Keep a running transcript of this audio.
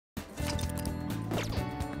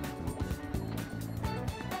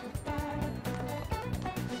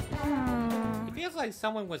feels like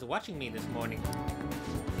someone was watching me this morning.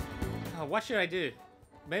 Oh, what should I do?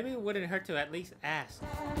 Maybe it wouldn't hurt to at least ask.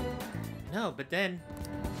 No, but then...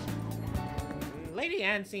 Lady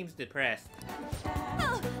Anne seems depressed.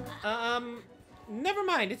 Never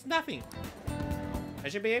mind, it's nothing. I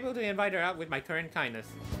should be able to invite her out with my current kindness.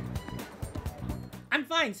 I'm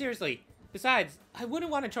fine, seriously. Besides, I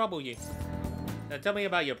wouldn't want to trouble you. Now tell me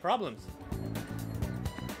about your problems.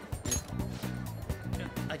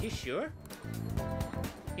 Are you sure?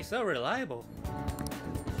 You're so reliable.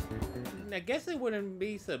 I guess it wouldn't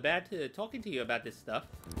be so bad talking to you about this stuff.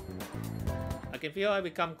 I can feel I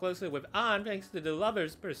become closer with Ann thanks to the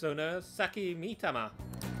lover's persona, Saki Mitama.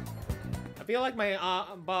 I feel like my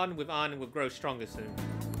bond with Ann will grow stronger soon.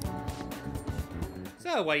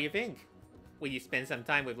 So, what do you think? Will you spend some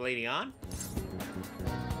time with Lady Ann?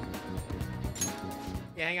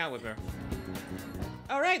 Yeah, hang out with her.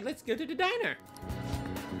 Alright, let's go to the diner.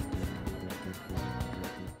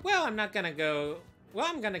 Well, I'm gonna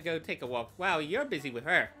go take a walk. Wow, you're busy with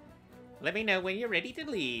her. Let me know when you're ready to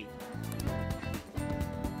leave.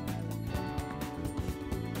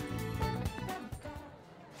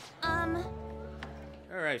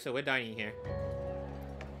 Alright, so we're dining here.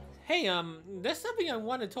 Hey, there's something I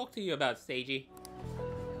want to talk to you about, Seiji.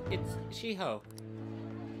 It's Shiho.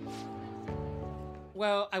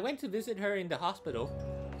 Well, I went to visit her in the hospital.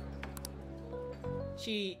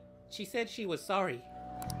 She said she was sorry.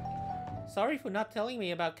 Sorry for not telling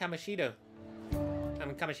me about Kamishita.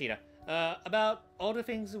 About all the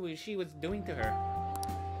things she was doing to her.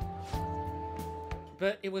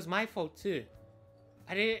 But it was my fault too.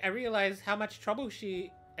 I didn't realize how much trouble she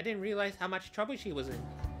was in.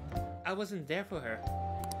 I wasn't there for her.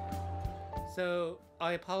 So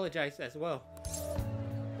I apologize as well.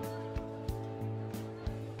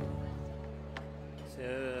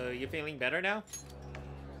 So you feeling better now?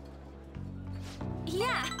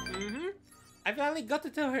 Yeah. Mm-hmm. I finally got to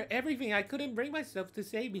tell her everything I couldn't bring myself to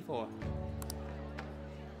say before.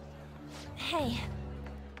 Hey.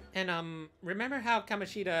 And remember how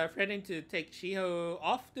Kamishita threatened to take Shiho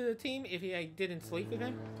off the team if I didn't sleep with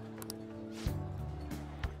him?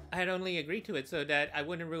 I had only agreed to it so that I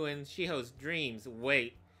wouldn't ruin Shiho's dreams.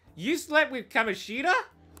 Wait, you slept with Kamishita?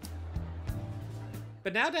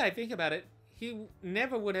 But now that I think about it, he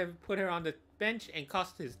never would have put her on the bench and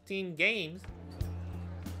cost his team games.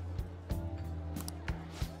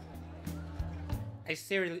 I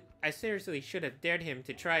seriously should have dared him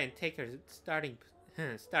to try and take her starting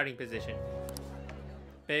position.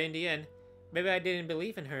 But in the end, maybe I didn't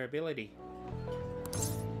believe in her ability.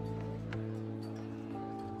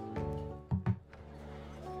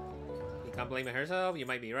 You can't blame herself, you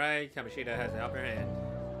might be right. Kamishita has the upper hand.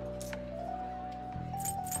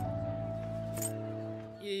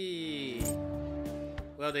 Yee.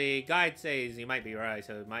 Well, the guide says you might be right,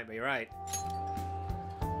 so it might be right.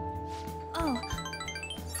 Oh.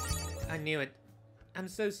 I knew it. I'm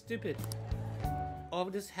so stupid. All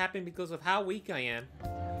of this happened because of how weak I am.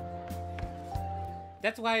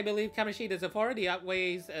 That's why I believe Kamishita's authority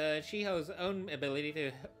outweighs Shiho's own ability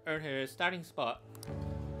to earn her starting spot.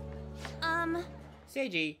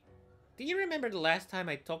 Seiji, do you remember the last time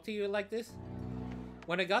I talked to you like this?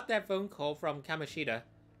 When I got that phone call from Kamishita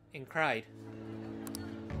and cried.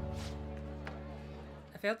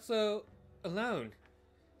 I felt so alone.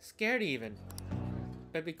 Scared even.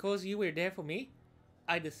 But because you were there for me,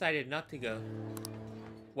 I decided not to go.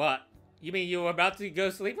 What? You mean you were about to go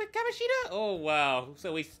sleep with Kamishita? Oh wow,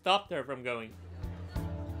 so we stopped her from going.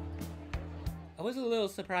 I was a little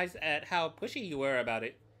surprised at how pushy you were about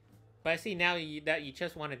it. But I see now that you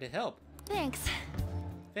just wanted to help. Thanks.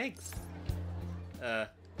 Thanks.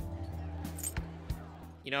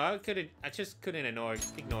 You know, I just couldn't ignore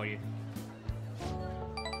you.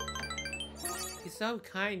 You're so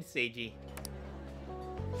kind, Seiji.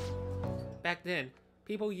 Back then,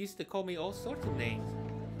 people used to call me all sorts of names.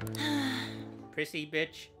 Prissy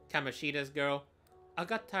bitch, Kamishita's girl. I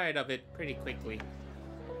got tired of it pretty quickly.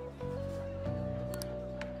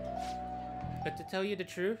 But to tell you the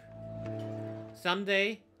truth,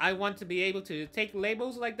 someday I want to be able to take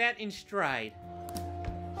labels like that in stride.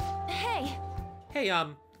 Hey. Hey,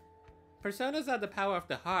 personas are the power of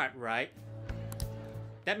the heart, right?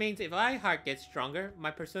 That means if my heart gets stronger, my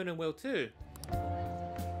persona will too.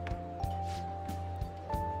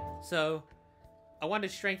 So, I want to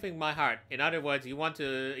strengthen my heart. In other words, you want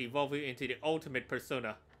to evolve it into the ultimate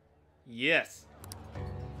persona. Yes.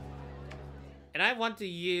 And I want to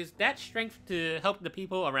use that strength to help the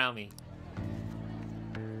people around me.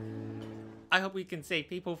 I hope we can save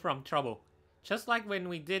people from trouble. Just like when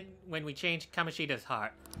we changed Kamishita's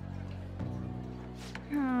heart.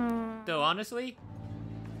 Though honestly,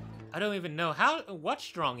 I don't even know what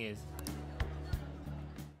strong is.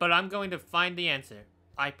 But I'm going to find the answer.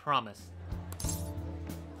 I promise.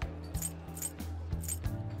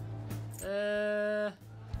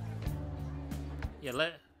 Yeah,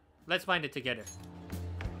 let's find it together.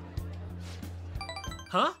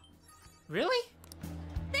 Huh? Really?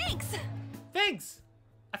 Thanks! Thanks!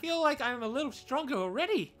 I feel like I'm a little stronger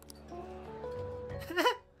already.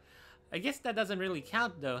 I guess that doesn't really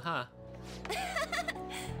count though, huh?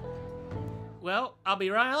 Well, I'll be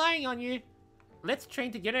relying on you. Let's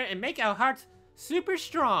train together and make our hearts super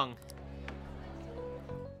strong.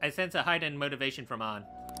 I sense a heightened motivation from An.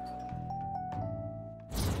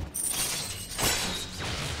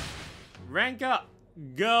 Rank up.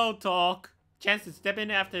 Go talk. Chance to step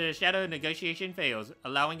in after the shadow negotiation fails,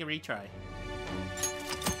 allowing a retry.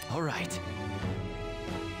 Alright.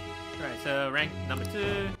 Alright, so rank number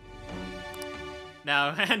 2.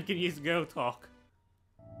 Now, Han can use Go Talk.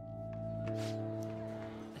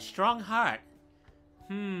 A strong heart.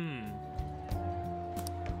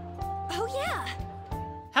 Oh yeah!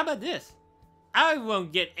 How about this? I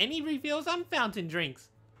won't get any refills on fountain drinks.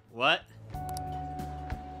 What?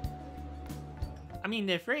 I mean,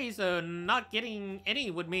 the phrase not getting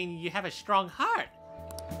any would mean you have a strong heart.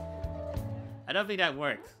 I don't think that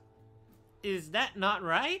works. Is that not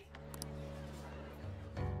right?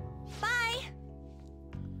 Bye!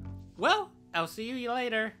 Well, I'll see you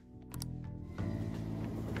later.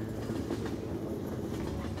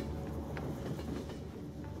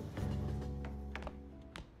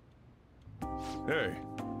 Hey.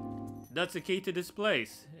 That's the key to this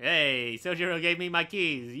place. Hey, Sojiro gave me my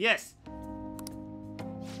keys. Yes!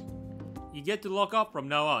 You get to lock up from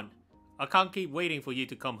now on. I can't keep waiting for you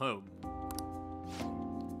to come home.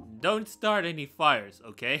 Don't start any fires,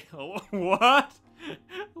 okay? What?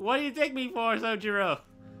 What do you take me for, Sojiro?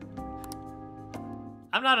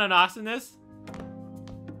 I'm not an arsonist.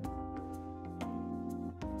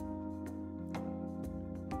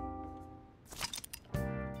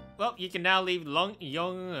 Well, you can now leave young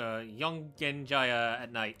Genjaya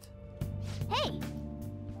at night. Hey!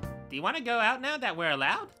 Do you want to go out now that we're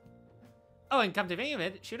allowed? Oh, and come to think of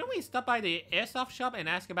it, shouldn't we stop by the airsoft shop and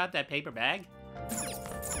ask about that paper bag?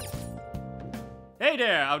 Hey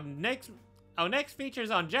there! Our next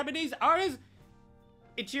features on Japanese artist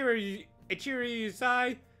Ichirisai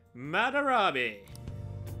Madarabi.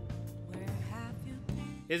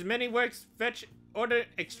 His many works fetch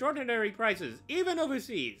extraordinary prices, even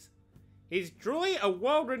overseas. He's truly a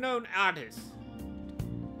world-renowned artist.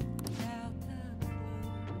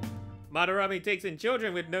 Madarabi takes in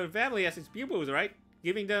children with no family as his pupils, right?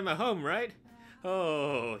 Giving them a home, right?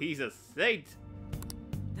 Oh, he's a saint.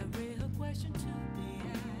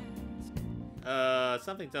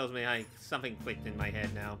 Something tells me something clicked in my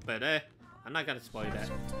head now, but I'm not gonna spoil that.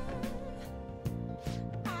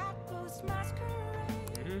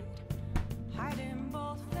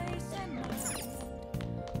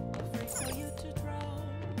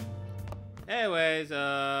 Anyways,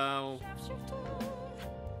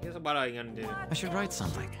 here's what I'm gonna do. I should write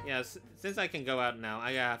something. Yeah, since I can go out now,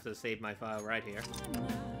 I have to save my file right here.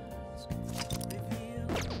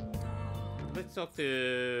 Let's talk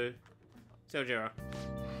to Sojiro.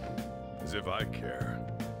 As if I care.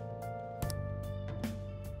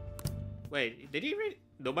 Wait, did he read?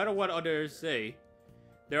 No matter what others say,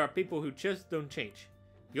 there are people who just don't change.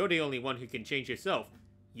 You're the only one who can change yourself.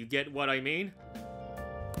 You get what I mean?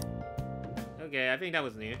 Okay, I think that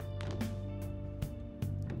was new.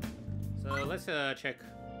 So let's check.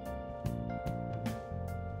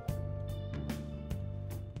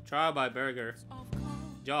 Trial by burger.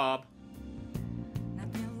 Job.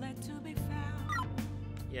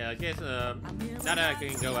 Yeah, I guess now that I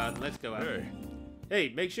can go out, let's go out. Hey.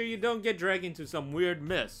 Hey, make sure you don't get dragged into some weird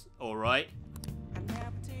mess, alright?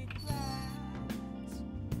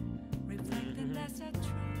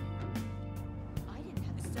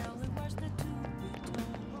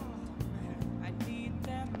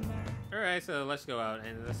 Alright, so let's go out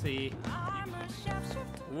and let's see.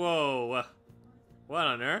 Whoa, what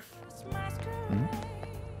on earth?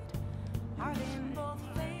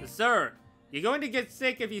 Sir, you're going to get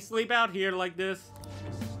sick if you sleep out here like this.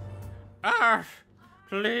 Ah,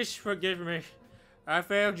 please forgive me. I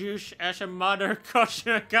failed you as a mother,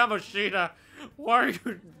 Kamoshida. Why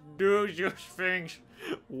you do those things?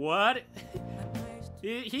 What?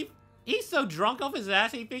 He's so drunk off his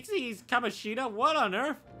ass he thinks he's Kamoshida? What on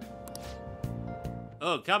earth?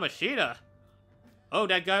 Oh, Kamoshida. Oh,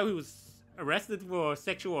 that guy who was arrested for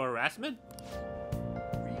sexual harassment?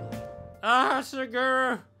 Ah,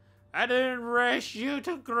 Sagura. I didn't raise you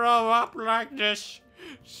to grow up like this.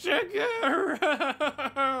 Sugar! It's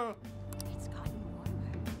gotten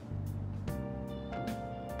warmer.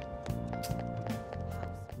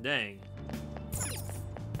 Dang.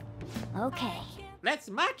 Okay. Let's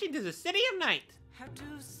march into the city of night.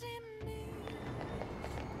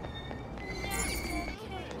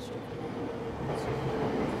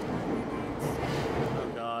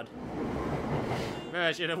 Oh god. Maybe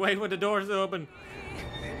I should have waited for the doors to open.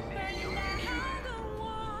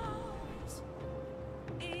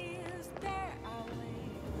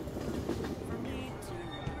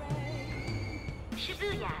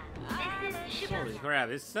 Holy crap,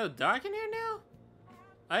 it's so dark in here now?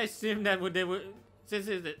 I assume that they would, since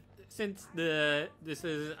this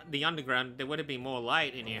is the underground, there would be more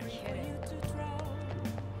light in here.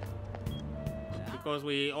 Because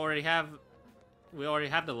we already have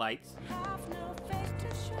the lights.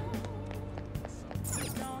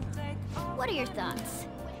 What are your thoughts?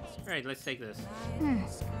 Alright, let's take this.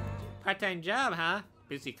 Part-time job, huh?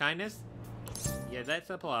 Busy kindness? Yeah, that's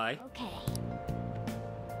apply. Okay.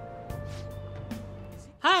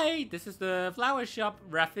 Hi, this is the flower shop,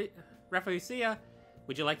 Rafflesia.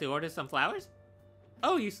 Would you like to order some flowers?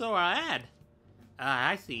 Oh, you saw our ad. Ah,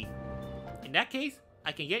 I see. In that case,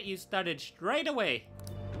 I can get you started straight away.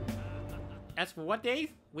 As for what days,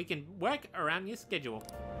 we can work around your schedule.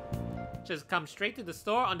 Just come straight to the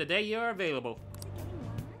store on the day you're available.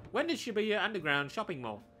 When is Shibuya Underground Shopping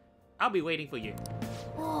Mall? I'll be waiting for you.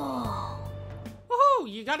 Whoa. Woohoo!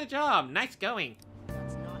 You got a job. Nice going.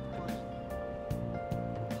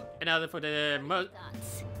 And now for the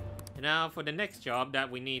Thoughts? now for the next job that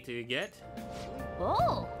we need to get.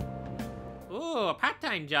 Oh. Ooh, a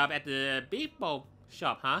part-time job at the beef bowl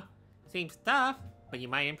shop, huh? Seems tough, but you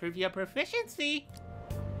might improve your proficiency.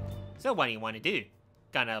 So what do you want to do?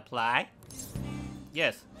 Gonna apply?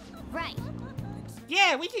 Yes. Right.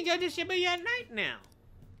 Yeah, we can go to Shibuya at night now.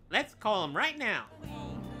 Let's call him right now.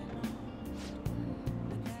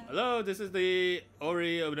 Hello, this is the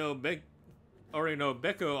Orinobeko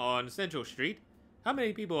on Central Street. How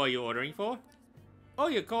many people are you ordering for? Oh,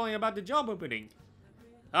 you're calling about the job opening.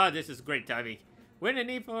 Ah, this is great timing. We're in the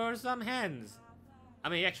need for some hands. I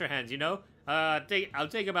mean, extra hands, you know? I'll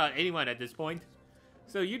take about anyone at this point.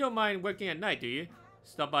 So you don't mind working at night, do you?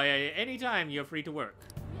 Stop by any time you're free to work.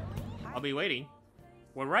 I'll be waiting.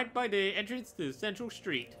 We're right by the entrance to Central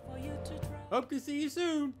Street. Hope to see you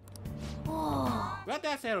soon. Whoa. Well,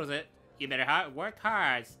 that settles it. You better work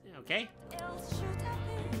hard, okay?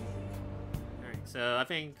 Alright, so I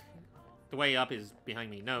think the way up is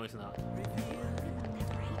behind me. No, it's not.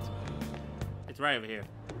 It's right over here.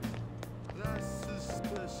 That's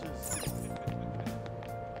suspicious.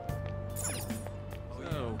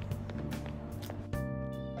 So...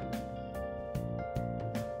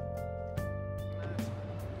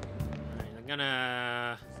 Alright, I'm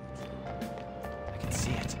gonna... I can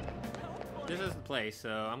see it. This is the place, so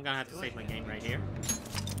I'm gonna have to save my game right here.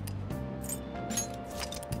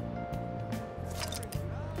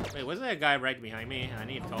 Wait, wasn't there a guy right behind me? I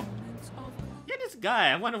need to talk. Yeah, this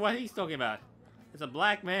guy. I wonder what he's talking about. It's a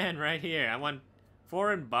black man right here. I want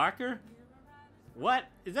Foreign Barker? What?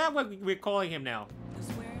 Is that what we're calling him now?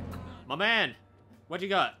 My man, what you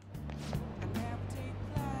got?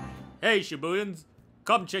 Hey, Shibuyans,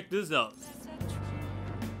 come check this out.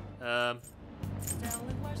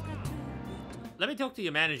 Let me talk to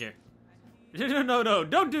your manager. No,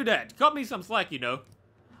 don't do that. Cut me some slack, you know.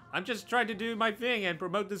 I'm just trying to do my thing and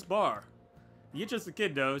promote this bar. You're just a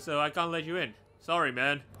kid, though, so I can't let you in. Sorry,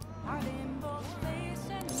 man.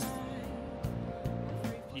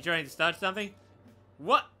 You trying to start something?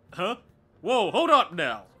 What? Huh? Whoa, hold up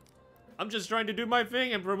now. I'm just trying to do my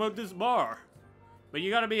thing and promote this bar. But you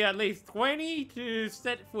gotta be at least 20 to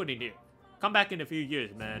set foot in here. Come back in a few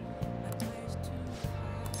years, man.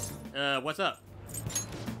 What's up?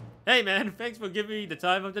 Hey, man, thanks for giving me the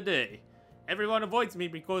time of the day. Everyone avoids me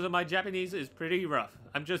because of my Japanese is pretty rough.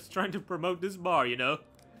 I'm just trying to promote this bar, you know?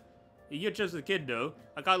 You're just a kid, though.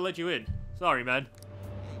 I can't let you in. Sorry, man.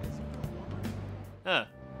 Huh.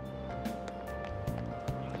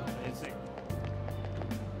 It's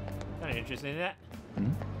kind of interesting, that.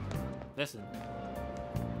 Listen.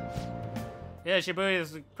 Yeah, Shibuya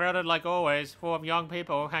is crowded like always, full of young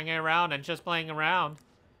people hanging around and just playing around.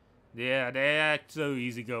 Yeah, they act so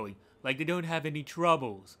easygoing, like they don't have any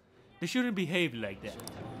troubles. They shouldn't behave like that.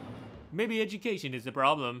 Maybe education is the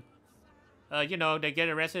problem. You know, they get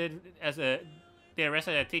arrested they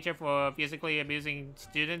arrested a teacher for physically abusing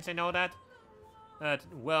students and all that.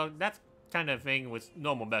 Well, that kind of thing was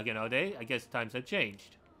normal back in our day. I guess times have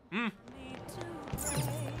changed.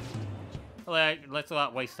 Let's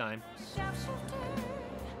not waste time.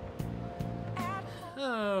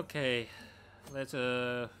 Okay. Let's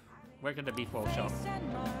work at the beef roll shop.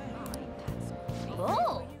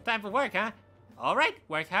 Oh. Time for work, huh? All right,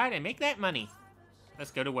 work hard and make that money.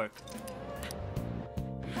 Let's go to work.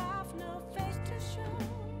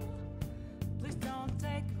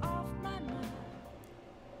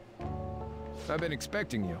 I've been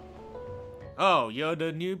expecting you. Oh, you're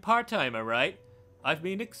the new part-timer, right? I've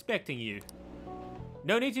been expecting you.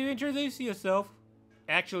 No need to introduce yourself.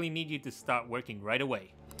 Actually need you to start working right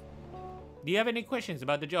away. Do you have any questions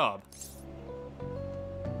about the job?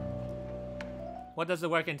 What does the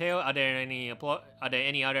work entail? Are there any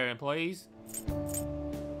other employees?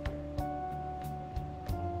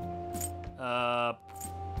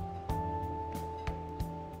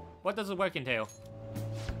 What does the work entail?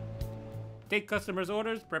 Take customers'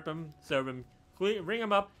 orders, prep them, serve them, ring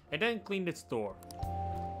them up, and then clean the store.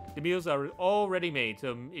 The meals are all ready made,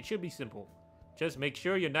 so it should be simple. Just make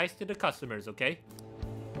sure you're nice to the customers, okay?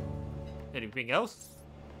 Anything else?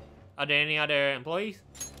 Are there any other employees?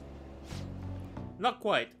 Not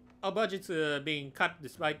quite. Our budget's being cut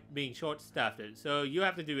despite being short-staffed, so you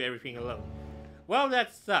have to do everything alone. Well,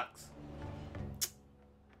 that sucks.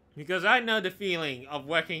 Because I know the feeling of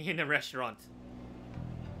working in a restaurant.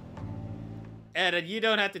 And you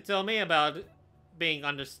don't have to tell me about being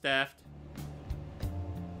understaffed.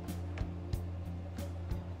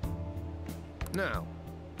 Now.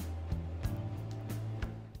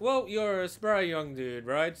 Well, you're a spry young dude,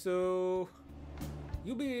 right? So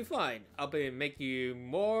you'll be fine. I'll pay you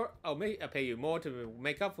more to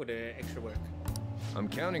make up for the extra work. I'm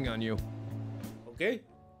counting on you. Okay.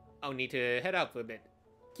 I'll need to head out for a bit.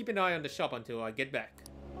 Keep an eye on the shop until I get back.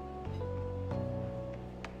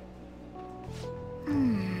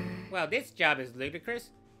 Well, this job is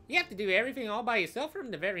ludicrous. You have to do everything all by yourself from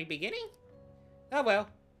the very beginning? Oh well.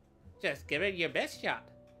 Just give it your best shot.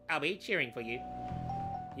 I'll be cheering for you.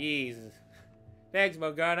 Jesus. Thanks,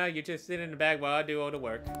 Morgana. You just sit in the back while I do all the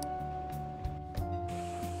work.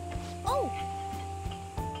 Oh.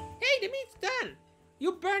 Hey, the meat's done.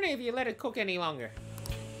 You'll burn it if you let it cook any longer.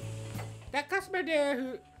 That customer there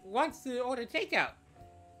who wants to order takeout.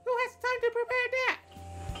 Who has time to prepare that?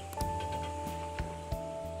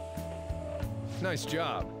 Nice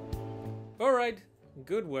job. Alright,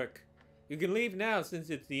 good work. You can leave now since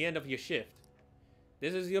it's the end of your shift.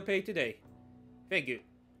 This is your pay today. Thank you.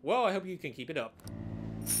 Well, I hope you can keep it up.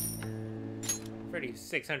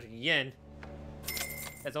 3,600 yen.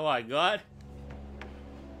 That's all I got.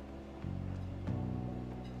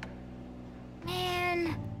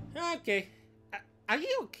 Man. Okay. Are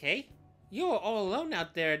you okay? You were all alone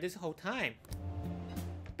out there this whole time.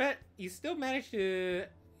 But you still manage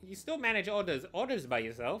all those orders by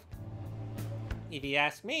yourself. If you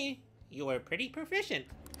ask me, you were pretty proficient.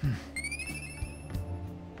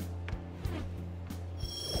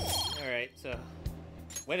 Alright, so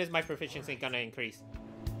when is my proficiency gonna increase?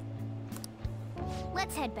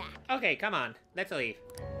 Let's head back. Okay, come on. Let's leave.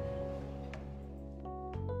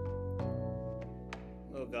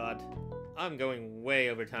 Oh god. I'm going way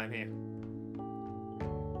over time here.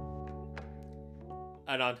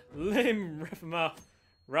 Hold on. Limb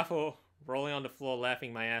ruffle rolling on the floor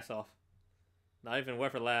laughing my ass off. Not even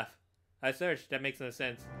worth a laugh. I searched, that makes no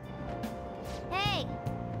sense. Hey.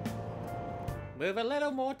 Move a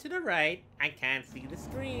little more to the right. I can't see the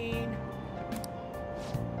screen.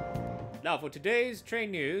 Now for today's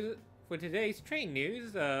train news,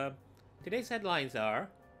 today's headlines are,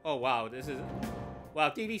 oh wow, wow,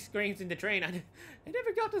 TV screens in the train. I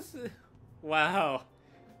never got this. Wow,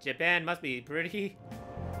 Japan must be pretty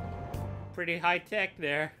high tech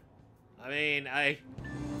there. I mean,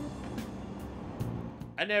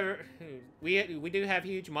 we do have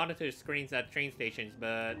huge monitor screens at train stations,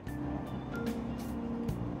 but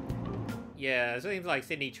yeah, it seems like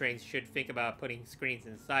Sydney trains should think about putting screens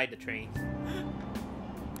inside the trains.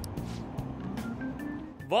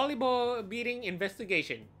 Volleyball beating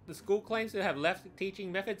investigation. The school claims to have left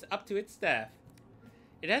teaching methods up to its staff.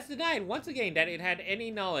 It has denied once again that it had any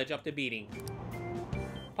knowledge of the beating.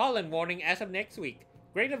 Pollen warning as of next week.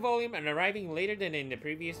 Greater volume and arriving later than in the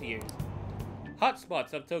previous years.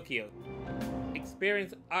 Hotspots of Tokyo.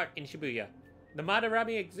 Experience art in Shibuya. The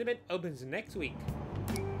Madarami exhibit opens next week.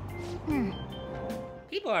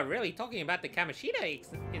 People are really talking about the Kamoshida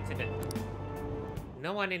incident.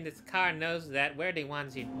 No one in this car knows that we're the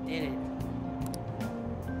ones who did it.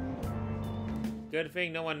 Good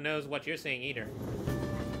thing no one knows what you're saying either.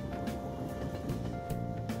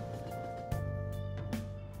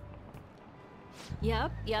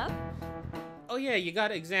 Yup. Oh yeah, you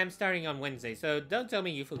got exams starting on Wednesday, so don't tell me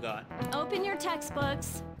you forgot. Open your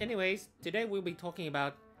textbooks. Anyways, today we'll be talking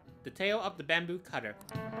about The Tale of the Bamboo Cutter.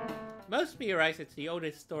 Most theorize it's the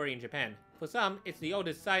oldest story in Japan. For some, it's the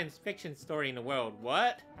oldest science fiction story in the world.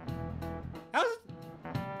 What? How's...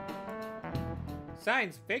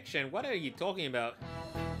 Science fiction? What are you talking about?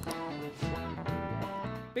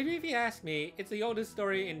 But if you ask me, it's the oldest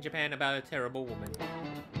story in Japan about a terrible woman.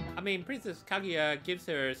 I mean, Princess Kaguya gives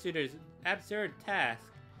her suitors absurd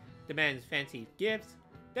tasks, demands fancy gifts,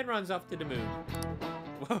 then runs off to the moon.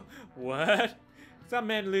 What? Some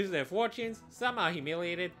men lose their fortunes, some are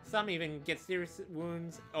humiliated, some even get serious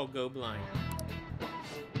wounds or go blind.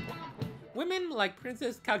 Women like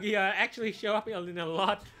Princess Kaguya actually show up in a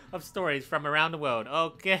lot of stories from around the world.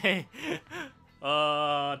 Okay.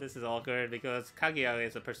 Oh, this is awkward because Kaguya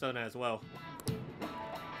is a persona as well.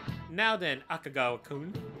 Now then,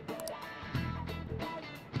 Akagawa-kun.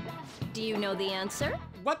 Do you know the answer?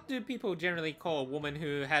 What do people generally call a woman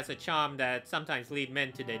who has a charm that sometimes lead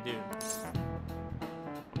men to their doom?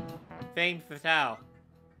 Femme fatale.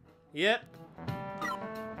 Yep.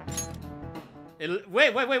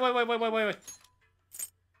 Wait.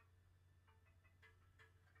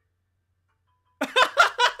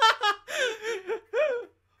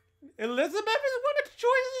 Elizabeth is one of the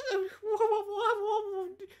choices.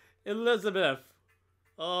 Elizabeth.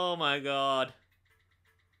 Oh my god.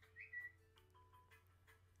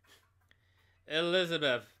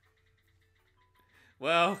 Elizabeth.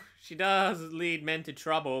 Well, she does lead men to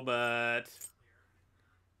trouble, but...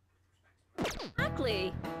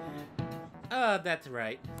 Exactly. That's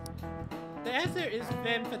right. The answer is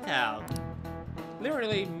femme fatale.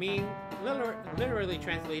 Literally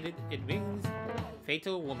translated, it means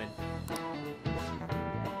fatal woman.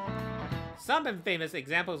 Some famous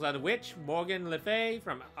examples are the witch Morgan Le Fay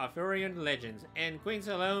from Arthurian legends and Queen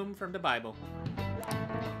Salome from the Bible.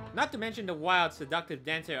 Not to mention the wild, seductive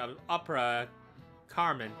dancer of opera,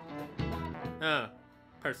 Carmen.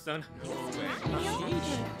 Persona.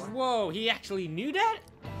 Whoa, he actually knew that?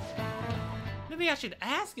 Maybe I should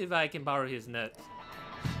ask if I can borrow his notes.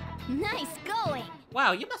 Nice going.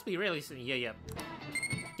 Wow, you must be really... Yeah.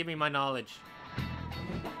 Give me my knowledge.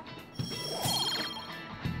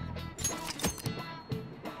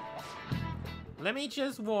 Let me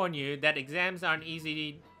just warn you that exams aren't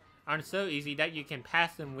so easy that you can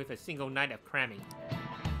pass them with a single night of cramming.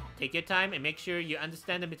 Take your time and make sure you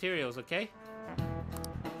understand the materials, okay?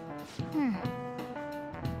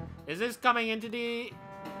 Is this coming into the...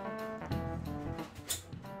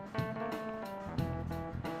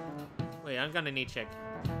 Wait, I'm gonna need check.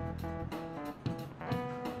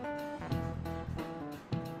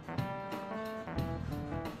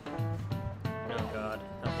 Oh god,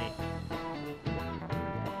 help me.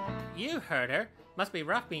 You heard her. Must be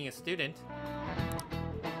rough being a student.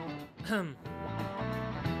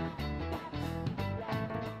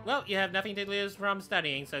 Well, you have nothing to lose from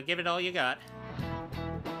studying, so give it all you got.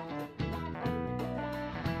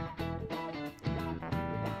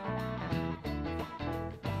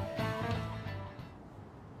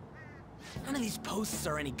 None of these posts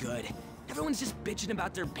are any good. Everyone's just bitching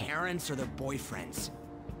about their parents or their boyfriends.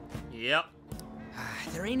 Yep.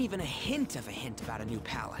 There ain't even a hint about a new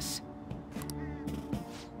palace.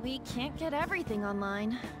 We can't get everything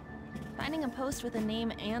online. Finding a post with a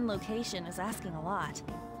name and location is asking a lot.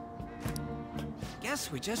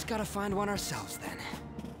 Guess we just gotta find one ourselves then.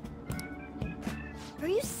 Are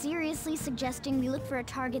you seriously suggesting we look for a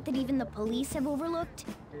target that even the police have overlooked?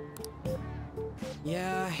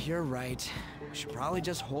 Yeah, you're right. We should probably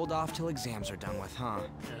just hold off till exams are done with, huh?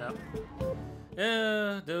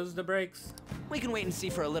 Yep. Those are the breaks. We can wait and see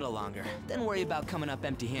for a little longer, then worry about coming up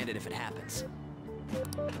empty-handed if it happens.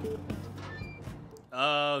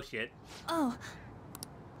 Oh, shit. Oh.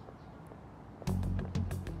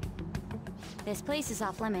 This place is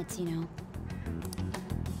off limits, you know.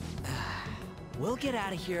 We'll get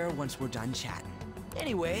out of here once we're done chatting.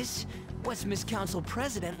 Anyways, what's Miss Council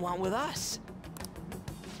President want with us?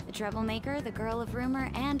 The troublemaker, the girl of rumor,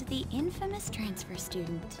 and the infamous transfer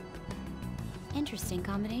student. Interesting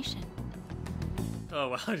combination. Oh,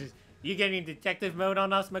 wow. You getting detective mode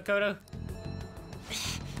on us, Makoto?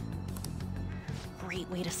 Great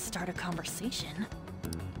way to start a conversation.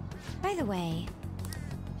 By the way,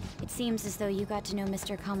 it seems as though you got to know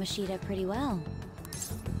Mr. Kamoshida pretty well.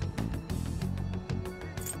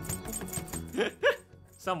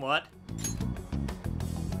 Somewhat.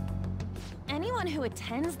 Anyone who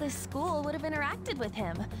attends this school would have interacted with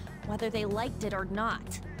him, whether they liked it or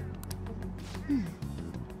not.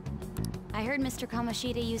 I heard Mr.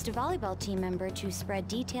 Kamoshida used a volleyball team member to spread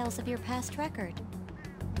details of your past record.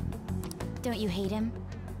 Don't you hate him?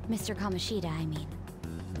 Mr. Kamoshida, I mean.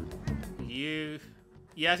 You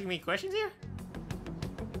asking me questions here?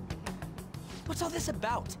 What's all this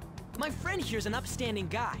about? My friend here's an upstanding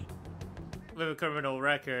guy. With a criminal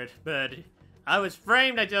record, but I was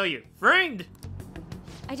framed, I tell you. Framed!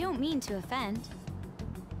 I don't mean to offend.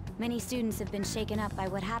 Many students have been shaken up by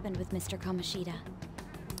what happened with Mr. Kamoshida.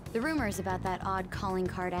 The rumors about that odd calling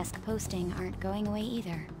card-esque posting aren't going away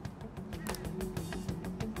either.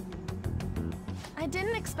 I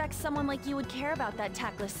didn't expect someone like you would care about that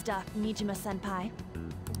tactless stuff, Nijima-senpai.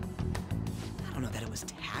 I don't know that it was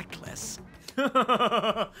tactless.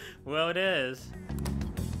 Well, it is.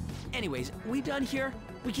 Anyways, we done here?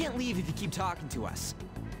 We can't leave if you keep talking to us.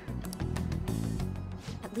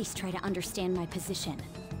 At least try to understand my position.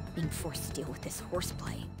 Being forced to deal with this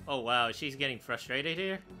horseplay. Oh wow, she's getting frustrated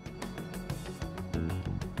here.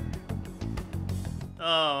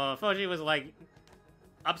 Oh, I thought she was like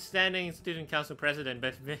upstanding student council president,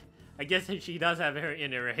 but I guess that she does have her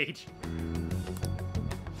inner rage.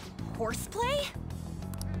 Horseplay?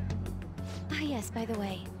 Ah yes, by the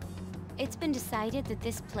way. It's been decided that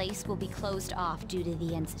this place will be closed off due to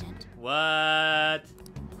the incident. What?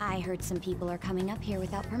 I heard some people are coming up here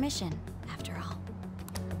without permission, after all.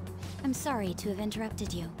 I'm sorry to have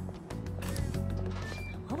interrupted you.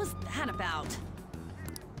 What was that about?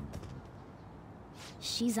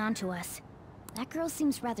 She's onto us. That girl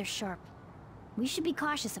seems rather sharp. We should be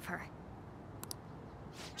cautious of her.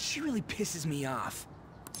 She really pisses me off.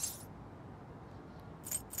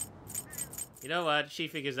 You know what?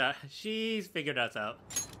 She's figured us out.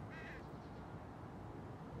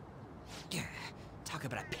 Talk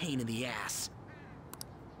about a pain in the ass.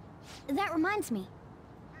 That reminds me.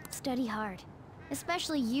 Study hard.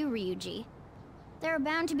 Especially you, Ryuji. There are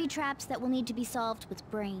bound to be traps that will need to be solved with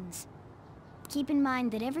brains. Keep in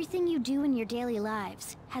mind that everything you do in your daily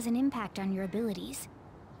lives has an impact on your abilities.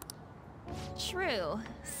 True.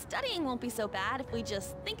 Studying won't be so bad if we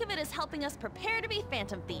just think of it as helping us prepare to be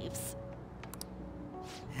phantom thieves.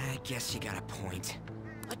 I guess you got a point.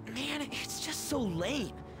 But man, it's just so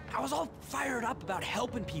lame. I was all fired up about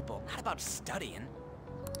helping people, not about studying.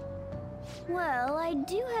 Well, I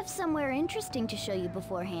do have somewhere interesting to show you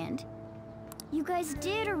beforehand. You guys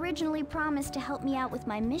did originally promise to help me out with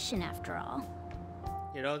my mission after all.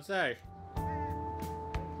 You don't say.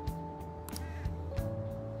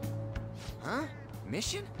 Huh?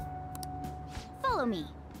 Mission? Follow me.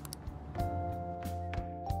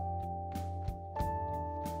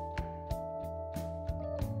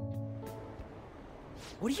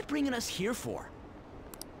 What are you bringing us here for?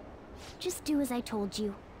 Just do as I told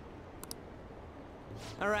you.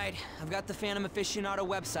 Alright, I've got the Phantom Aficionado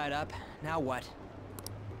website up. Now what?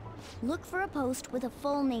 Look for a post with a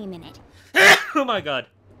full name in it. Oh my god.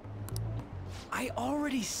 I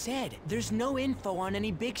already said there's no info on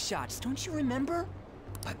any big shots, don't you remember?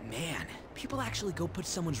 But man, people actually go put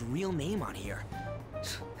someone's real name on here.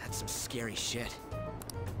 That's some scary shit.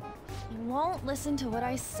 You won't listen to what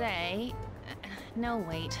I say. No,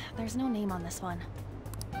 wait. There's no name on this one.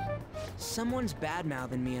 Someone's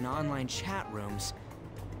bad-mouthing me in online chat rooms.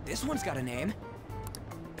 This one's got a name.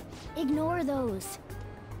 Ignore those.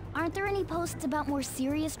 Aren't there any posts about more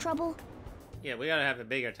serious trouble? Yeah, we gotta have a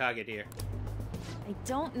bigger target here. I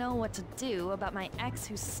don't know what to do about my ex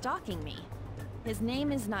who's stalking me. His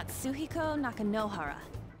name is Natsuhiko Nakanohara.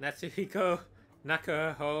 Natsuhiko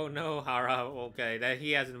Nakanohara. Okay, that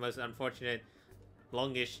he has the most unfortunate,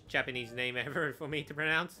 longish Japanese name ever for me to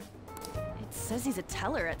pronounce. It says he's a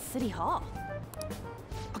teller at City Hall.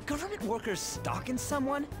 A government worker stalking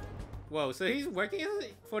someone? Whoa, so he's working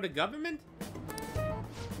for the government?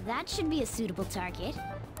 That should be a suitable target.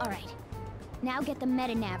 Alright, now get the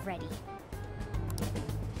meta-nav ready.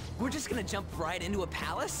 We're just gonna jump right into a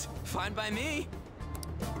palace? Fine by me.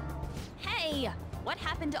 Hey! What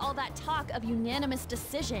happened to all that talk of unanimous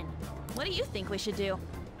decision? What do you think we should do?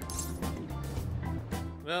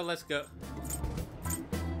 Well, let's go.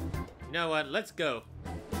 You know what? Let's go.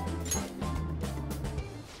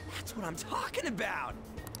 That's what I'm talking about.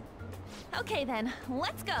 Okay then,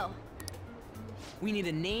 let's go. We need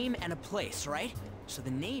a name and a place, right? So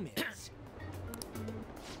the name is...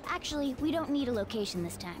 Actually, we don't need a location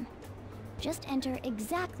this time. Just enter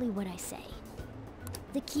exactly what I say.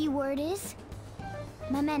 The key word is...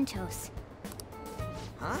 mementos.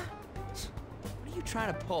 Huh? What are you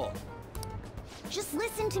trying to pull? Just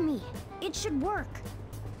listen to me. It should work.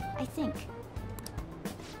 I think.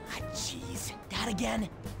 Ah, jeez. That again?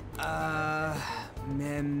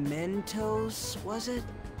 Mementos, was it?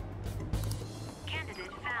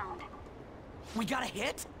 Candidate found. We got a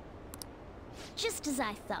hit? Just as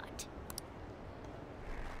I thought.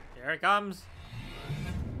 Here it comes.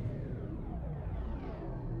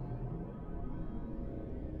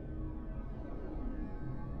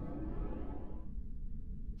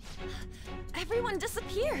 Everyone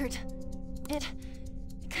disappeared. It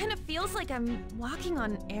kind of feels like I'm walking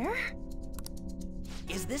on air.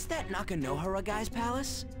 Is this that Nakanohara guy's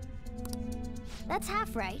palace? That's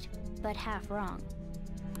half right, but half wrong.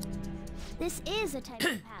 This is a type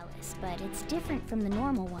of palace, but it's different from the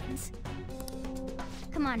normal ones.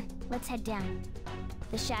 Come on, let's head down.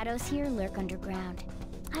 The shadows here lurk underground.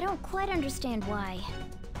 I don't quite understand why.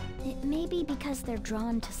 It may be because they're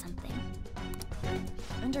drawn to something.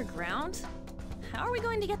 Underground? How are we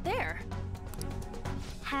going to get there?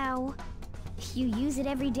 How? You use it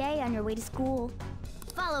every day on your way to school.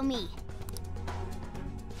 Follow me.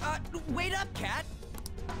 Wait up, Cat!